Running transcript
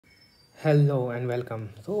Hello and welcome.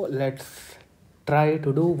 So let's try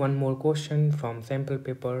to do one more question from sample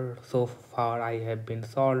paper. So far I have been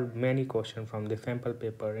solved many questions from the sample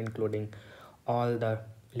paper, including all the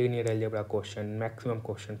linear algebra question, maximum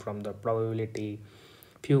question from the probability,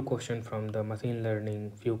 few questions from the machine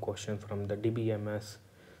learning, few questions from the DBMS.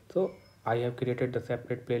 So I have created a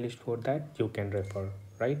separate playlist for that, you can refer,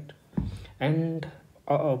 right? And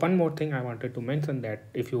one more thing I wanted to mention, that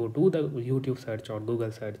if you do the YouTube search or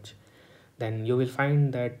Google search, then you will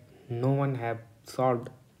find that no one have solved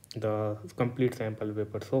the complete sample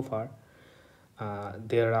paper so far.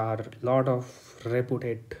 There are a lot of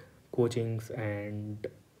reputed coachings and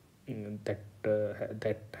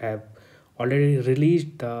that have already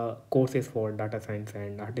released the courses for data science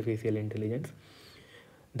and artificial intelligence.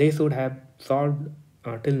 They should have solved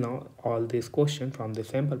till now all these questions from the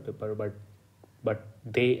sample paper, but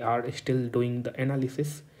they are still doing the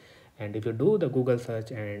analysis. And if you do the Google search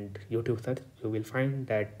and YouTube search, you will find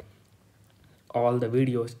that all the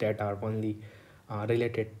videos that are only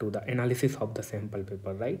related to the analysis of the sample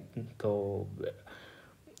paper, right? So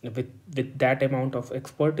with that amount of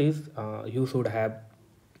expertise, you should have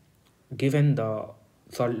given the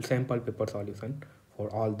sample paper solution for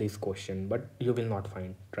all these questions, but you will not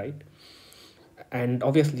find, right? And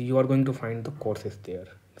obviously you are going to find the courses there.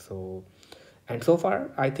 So, and so far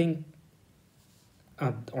I think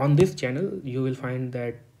on this channel you will find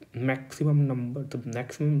that the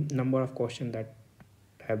maximum number of questions that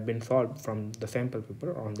have been solved from the sample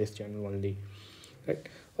paper on this channel only, right?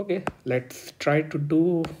 Okay, let's try to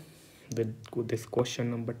do with this question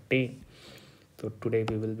number 10. So today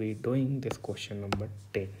we will be doing this question number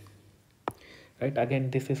 10, right? Again,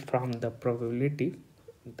 this is from the probability,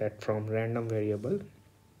 that from random variable.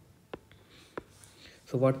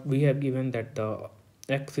 So what we have given, that the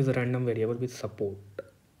x is a random variable with support.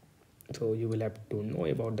 So you will have to know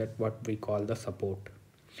about that, what we call the support.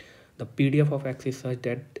 The PDF of x is such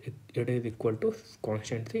that it is equal to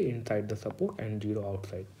constant c inside the support and 0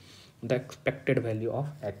 outside. The expected value of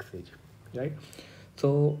x is, right?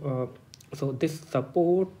 So this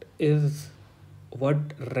support is what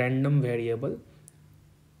random variable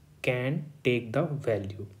can take the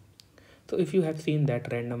value. So if you have seen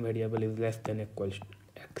that random variable is less than equals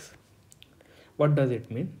to x, what does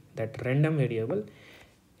it mean? That random variable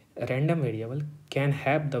can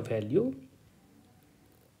have the value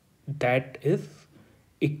that is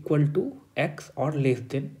equal to x or less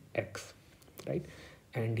than x, right?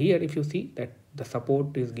 And here if you see that the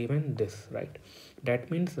support is given this, right?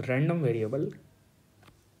 That means random variable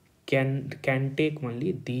can take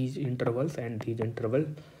only these intervals and these interval,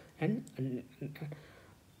 and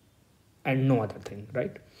no other thing,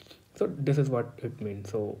 right? So this is what it means.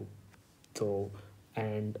 So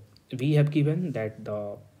and we have given that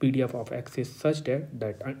the PDF of x is such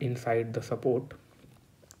that inside the support.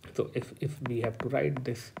 So if we have to write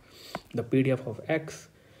this, the PDF of x,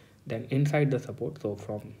 then inside the support, so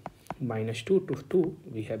from -2 to 2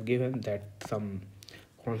 we have given that some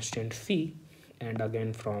constant c, and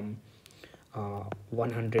again from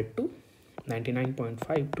 100 to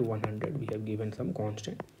 99.5 to 100 we have given some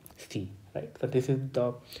constant c, right? So this is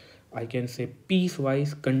the, I can say,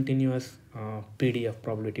 piecewise continuous PDF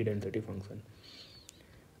probability density function,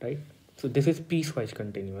 right? So this is piecewise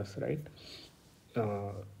continuous, right?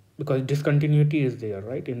 Because discontinuity is there,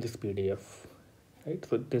 right, in this PDF, right?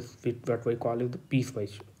 So this what we call is the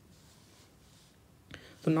piecewise.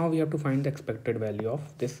 So now we have to find the expected value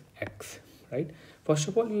of this x, right? First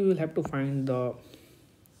of all, we will have to find the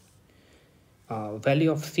value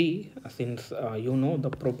of c, since you know the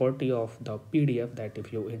property of the PDF, that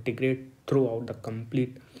if you integrate throughout the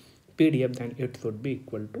complete PDF, then it should be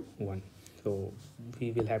equal to 1. So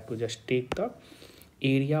we will have to just take the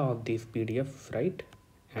area of this PDF, right?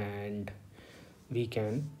 And we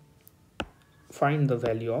can find the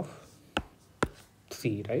value of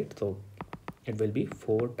c, right? So it will be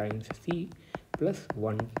 4 times c plus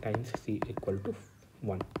 1 times c equal to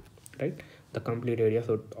 1, right? The complete area,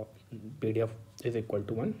 so PDF is equal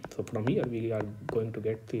to 1. So from here we are going to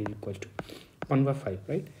get c is equal to 1/5,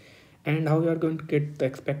 right? And how we are going to get the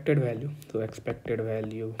expected value? So expected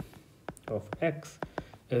value of x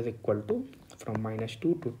is equal to, from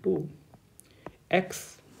 -2 to 2,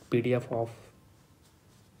 x PDF of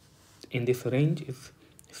in this range is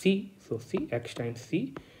c, so c x times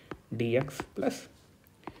c dx, plus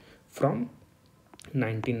from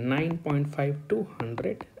 99.5 to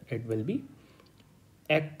 100 it will be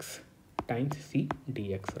x times c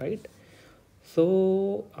dx, right? So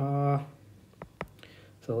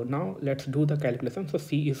so now let's do the calculation. So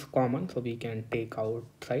c is common, so we can take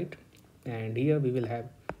outside, and here we will have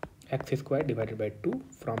x square divided by 2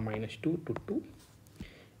 from minus 2 to 2,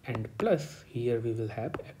 and plus here we will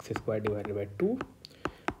have x square divided by 2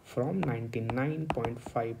 from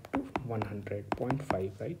 99.5 to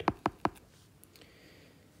 100.5, right?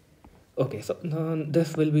 Okay, so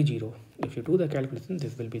this will be 0. If you do the calculation,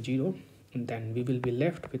 this will be 0. And then we will be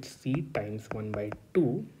left with c times 1 by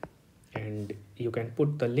 2, and you can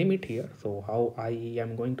put the limit here. So how I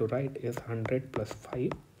am going to write is 100 plus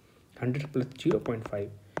 5, 100 plus 0.5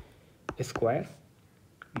 square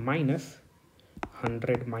minus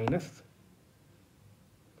 100 minus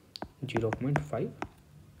 0.5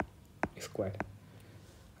 square,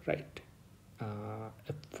 right?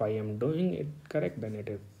 If I am doing it correct, then it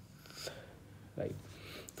is right.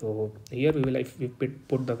 So here we will, if we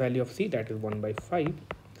put the value of c, that is 1 by 5,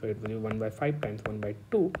 so it will be 1 by 5 times 1 by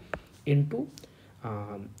 2 into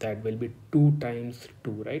that will be 2 times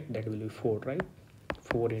 2, right? That will be 4, right?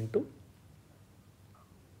 4 into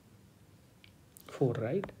 4,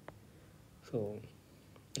 right? So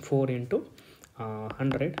 4 into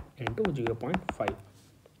 100 into 0.5,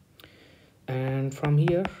 and from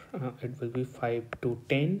here it will be 5 to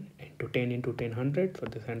 10 into 10 into 10 100, so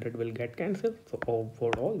this 100 will get cancelled, so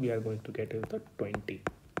overall we are going to get is the 20,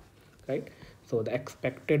 right? So the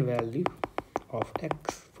expected value of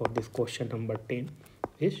x for this question number 10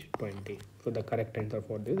 is 20. So the correct answer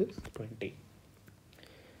for this is 20,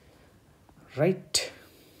 right?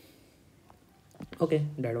 Okay,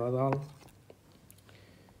 that was all.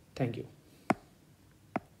 Thank you.